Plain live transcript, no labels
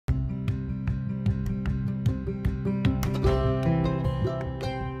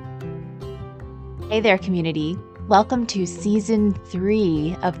Hey there, community. Welcome to Season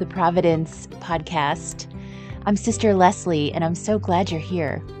 3 of the Providence podcast. I'm Sister Leslie, and I'm so glad you're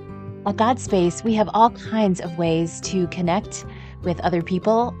here. At God's Space, we have all kinds of ways to connect with other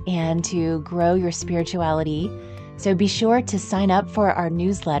people and to grow your spirituality. So be sure to sign up for our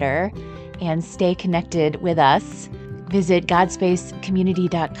newsletter and stay connected with us. Visit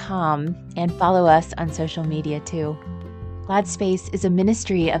godspacecommunity.com and follow us on social media too. God's Space is a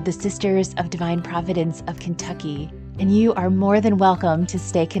ministry of the Sisters of Divine Providence of Kentucky, and you are more than welcome to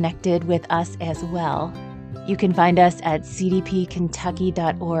stay connected with us as well. You can find us at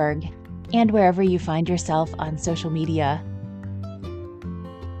cdpkentucky.org and wherever you find yourself on social media.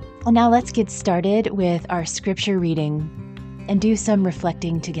 Well, now let's get started with our scripture reading and do some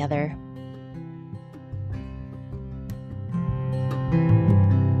reflecting together.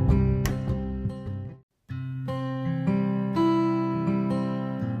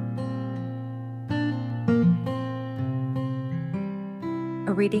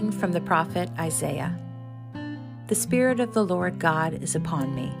 A reading from the prophet Isaiah. The Spirit of the Lord God is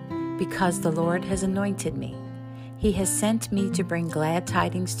upon me, because the Lord has anointed me. He has sent me to bring glad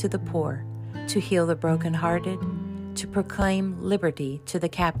tidings to the poor, to heal the brokenhearted, to proclaim liberty to the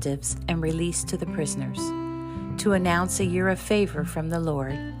captives and release to the prisoners, to announce a year of favor from the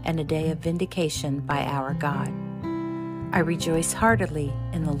Lord and a day of vindication by our God. I rejoice heartily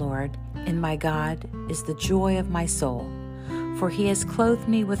in the Lord, and my God is the joy of my soul. For he has clothed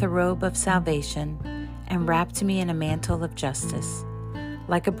me with a robe of salvation and wrapped me in a mantle of justice.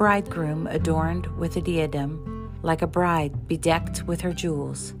 Like a bridegroom adorned with a diadem, like a bride bedecked with her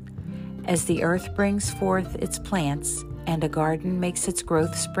jewels. As the earth brings forth its plants and a garden makes its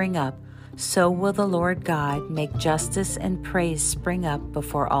growth spring up, so will the Lord God make justice and praise spring up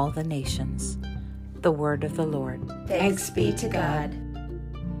before all the nations. The word of the Lord. Thanks be to God.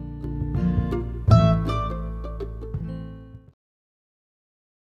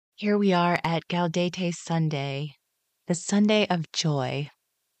 Here we are at Gaudete Sunday, the Sunday of joy.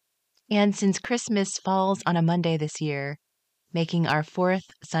 And since Christmas falls on a Monday this year, making our fourth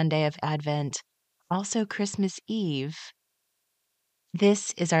Sunday of Advent also Christmas Eve,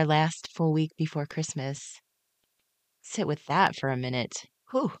 this is our last full week before Christmas. Sit with that for a minute.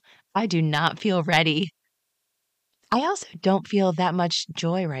 Whew, I do not feel ready. I also don't feel that much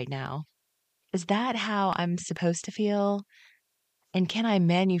joy right now. Is that how I'm supposed to feel? And can I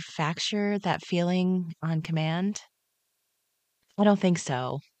manufacture that feeling on command? I don't think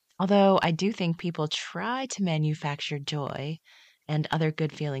so. Although I do think people try to manufacture joy and other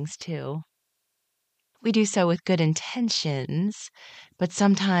good feelings too. We do so with good intentions, but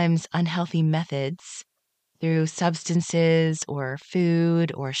sometimes unhealthy methods through substances or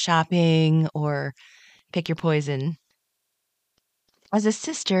food or shopping or pick your poison. As a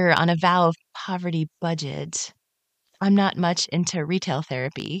sister on a vow of poverty budget, I'm not much into retail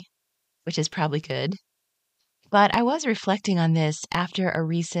therapy, which is probably good. But I was reflecting on this after a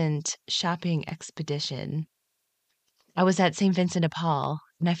recent shopping expedition. I was at St. Vincent de Paul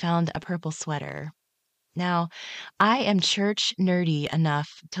and I found a purple sweater. Now, I am church nerdy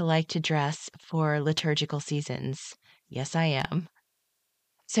enough to like to dress for liturgical seasons. Yes, I am.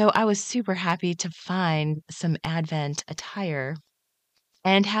 So I was super happy to find some Advent attire.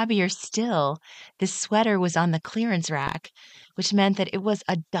 And happier still, this sweater was on the clearance rack, which meant that it was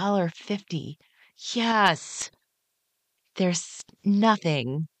 $1.50. Yes! There's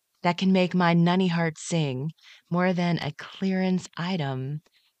nothing that can make my nunny heart sing more than a clearance item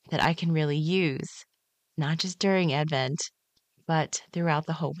that I can really use, not just during Advent, but throughout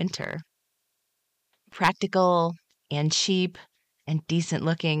the whole winter. Practical and cheap and decent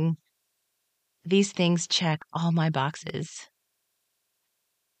looking, these things check all my boxes.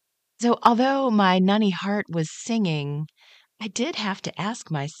 So although my nunny heart was singing, I did have to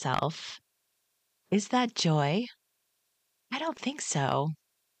ask myself, is that joy? I don't think so.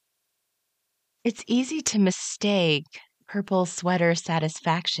 It's easy to mistake purple sweater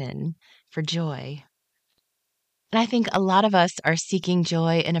satisfaction for joy. And I think a lot of us are seeking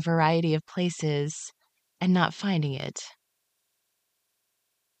joy in a variety of places and not finding it.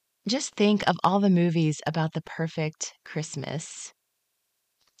 Just think of all the movies about the perfect Christmas.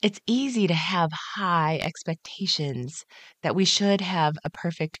 It's easy to have high expectations that we should have a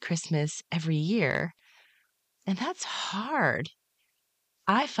perfect Christmas every year. And that's hard.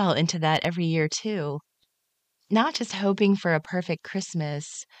 I fall into that every year too. Not just hoping for a perfect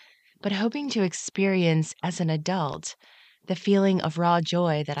Christmas, but hoping to experience as an adult the feeling of raw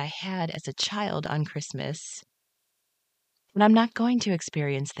joy that I had as a child on Christmas. And I'm not going to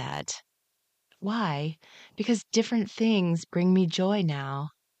experience that. Why? Because different things bring me joy now.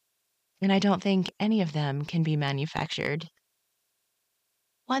 and I don't think any of them can be manufactured.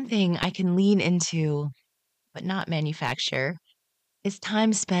 One thing I can lean into, but not manufacture, is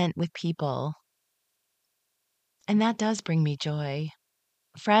time spent with people, and that does bring me joy.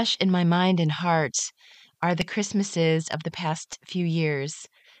 Fresh in my mind and heart are the Christmases of the past few years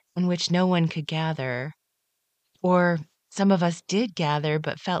in which no one could gather, or some of us did gather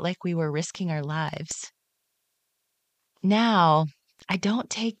but felt like we were risking our lives. Now, I don't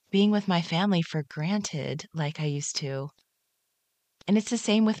take being with my family for granted like I used to. And it's the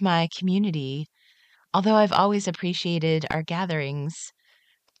same with my community. Although I've always appreciated our gatherings,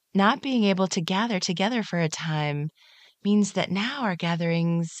 not being able to gather together for a time means that now our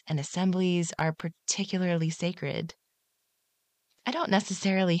gatherings and assemblies are particularly sacred. I don't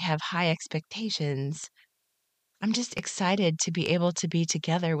necessarily have high expectations. I'm just excited to be able to be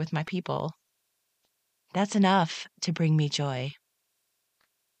together with my people. That's enough to bring me joy.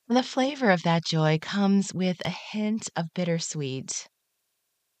 And the flavor of that joy comes with a hint of bittersweet.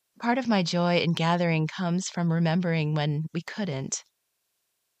 Part of my joy in gathering comes from remembering when we couldn't.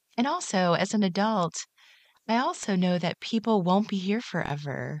 And also, as an adult, I also know that people won't be here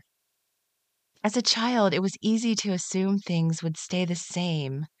forever. As a child, it was easy to assume things would stay the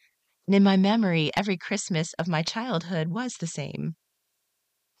same. And in my memory, every Christmas of my childhood was the same.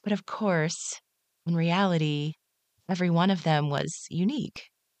 But of course, in reality, every one of them was unique.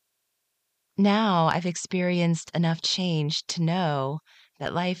 Now I've experienced enough change to know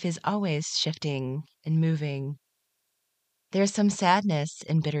that life is always shifting and moving. There's some sadness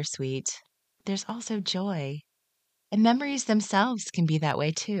in bittersweet. There's also joy. And memories themselves can be that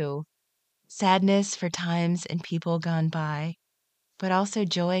way too. Sadness for times and people gone by, but also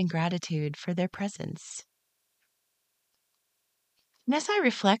joy and gratitude for their presence. And as I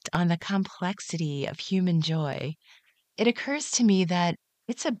reflect on the complexity of human joy, it occurs to me that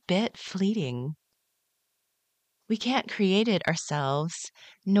it's a bit fleeting. We can't create it ourselves,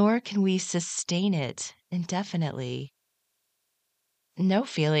 nor can we sustain it indefinitely. No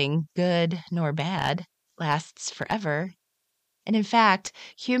feeling, good nor bad, lasts forever. And in fact,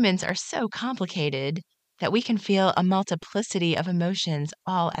 humans are so complicated that we can feel a multiplicity of emotions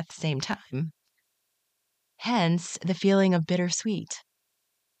all at the same time. Hence, the feeling of bittersweet.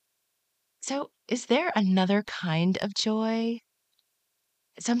 So, is there another kind of joy?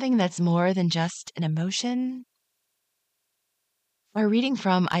 Something that's more than just an emotion? Our reading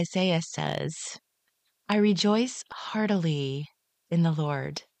from Isaiah says, I rejoice heartily in the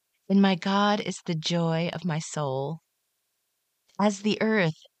Lord, and my God is the joy of my soul. As the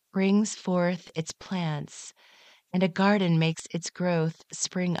earth brings forth its plants, and a garden makes its growth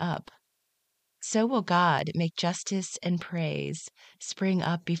spring up, so will God make justice and praise spring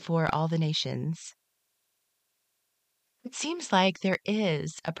up before all the nations. It seems like there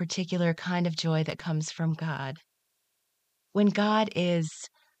is a particular kind of joy that comes from God. When God is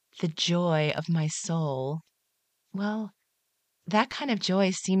the joy of my soul, well, that kind of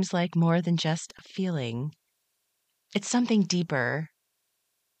joy seems like more than just a feeling. It's something deeper.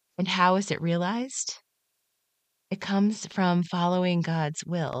 And how is it realized? It comes from following God's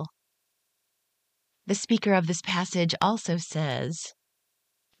will. The speaker of this passage also says,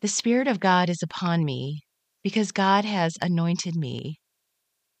 the Spirit of God is upon me because God has anointed me.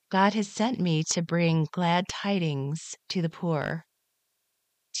 God has sent me to bring glad tidings to the poor,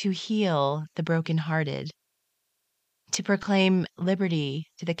 to heal the brokenhearted, to proclaim liberty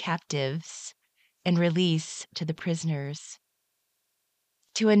to the captives and release to the prisoners,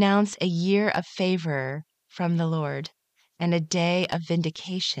 to announce a year of favor from the Lord and a day of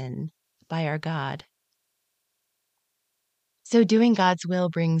vindication by our God. So doing God's will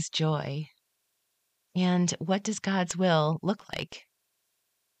brings joy. And what does God's will look like?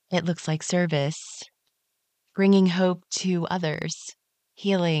 It looks like service, bringing hope to others,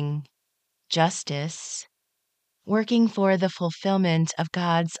 healing, justice, working for the fulfillment of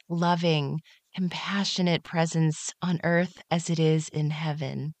God's loving, compassionate presence on earth as it is in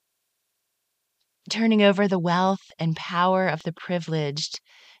heaven, turning over the wealth and power of the privileged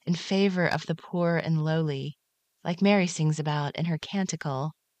in favor of the poor and lowly, like Mary sings about in her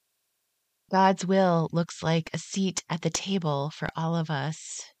canticle. God's will looks like a seat at the table for all of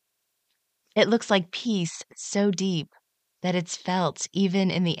us. It looks like peace so deep that it's felt even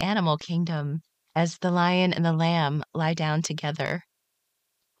in the animal kingdom as the lion and the lamb lie down together,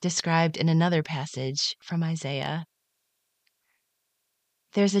 described in another passage from Isaiah.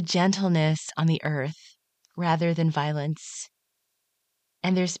 There's a gentleness on the earth rather than violence,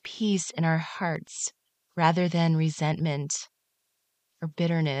 and there's peace in our hearts rather than resentment or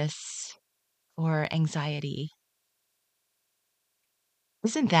bitterness or anxiety.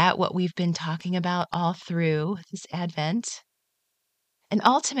 Isn't that what we've been talking about all through this Advent? And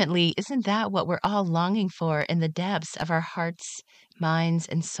ultimately, isn't that what we're all longing for in the depths of our hearts, minds,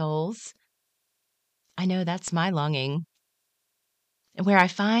 and souls? I know that's my longing. And where I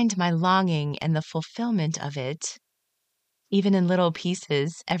find my longing and the fulfillment of it, even in little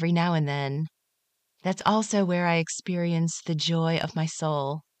pieces every now and then, that's also where I experience the joy of my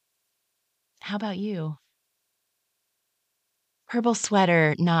soul. How about you? Purple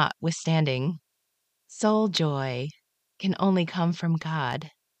sweater notwithstanding, soul joy can only come from God,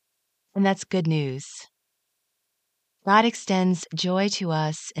 and that's good news. God extends joy to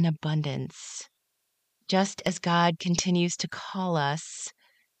us in abundance, just as God continues to call us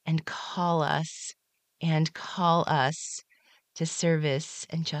and call us and call us to service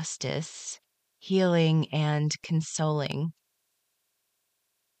and justice, healing and consoling.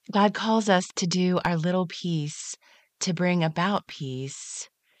 God calls us to do our little piece to bring about peace,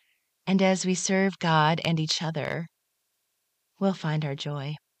 and as we serve God and each other, we'll find our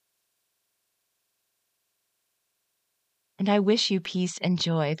joy. And I wish you peace and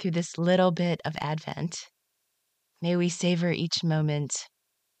joy through this little bit of Advent. May we savor each moment,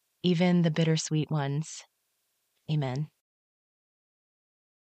 even the bittersweet ones. Amen.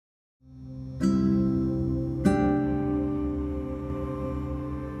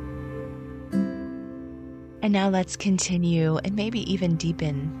 And now let's continue and maybe even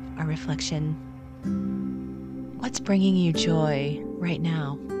deepen our reflection. What's bringing you joy right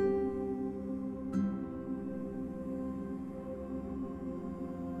now?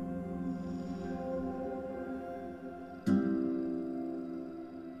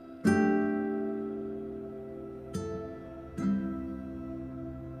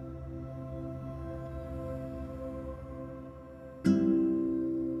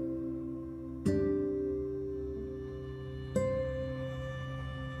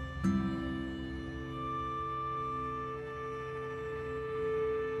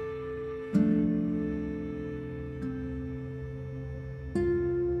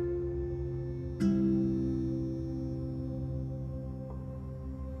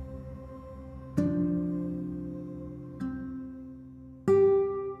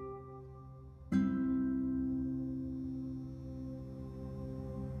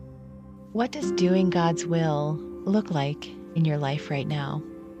 What does doing God's will look like in your life right now?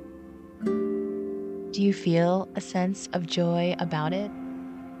 Do you feel a sense of joy about it?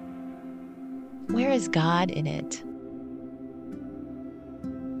 Where is God in it?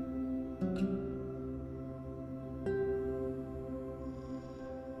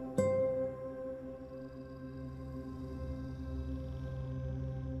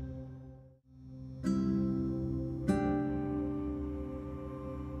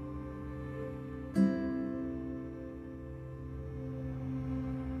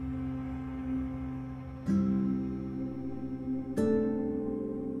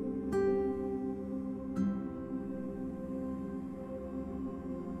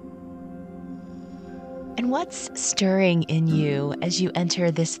 And what's stirring in you as you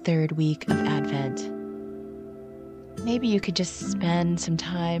enter this third week of Advent? Maybe you could just spend some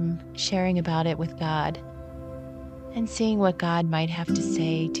time sharing about it with God and seeing what God might have to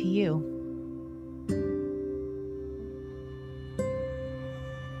say to you.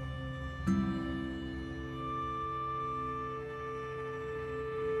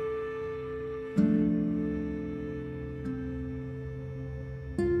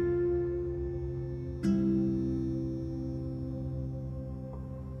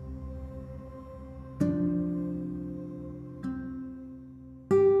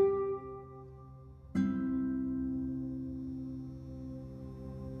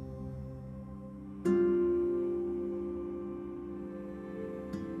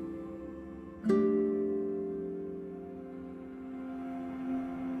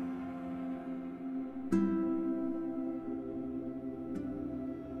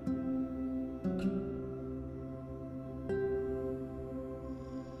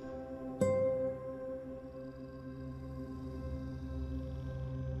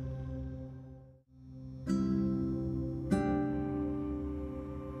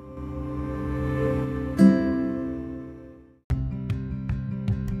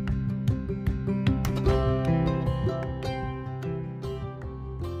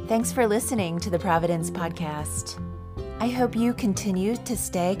 Thanks for listening to the Providence podcast. I hope you continue to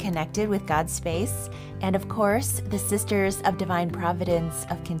stay connected with God's space and, of course, the Sisters of Divine Providence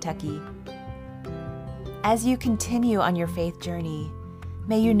of Kentucky. As you continue on your faith journey,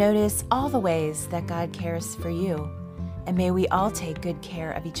 may you notice all the ways that God cares for you, and may we all take good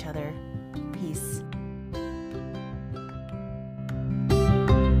care of each other.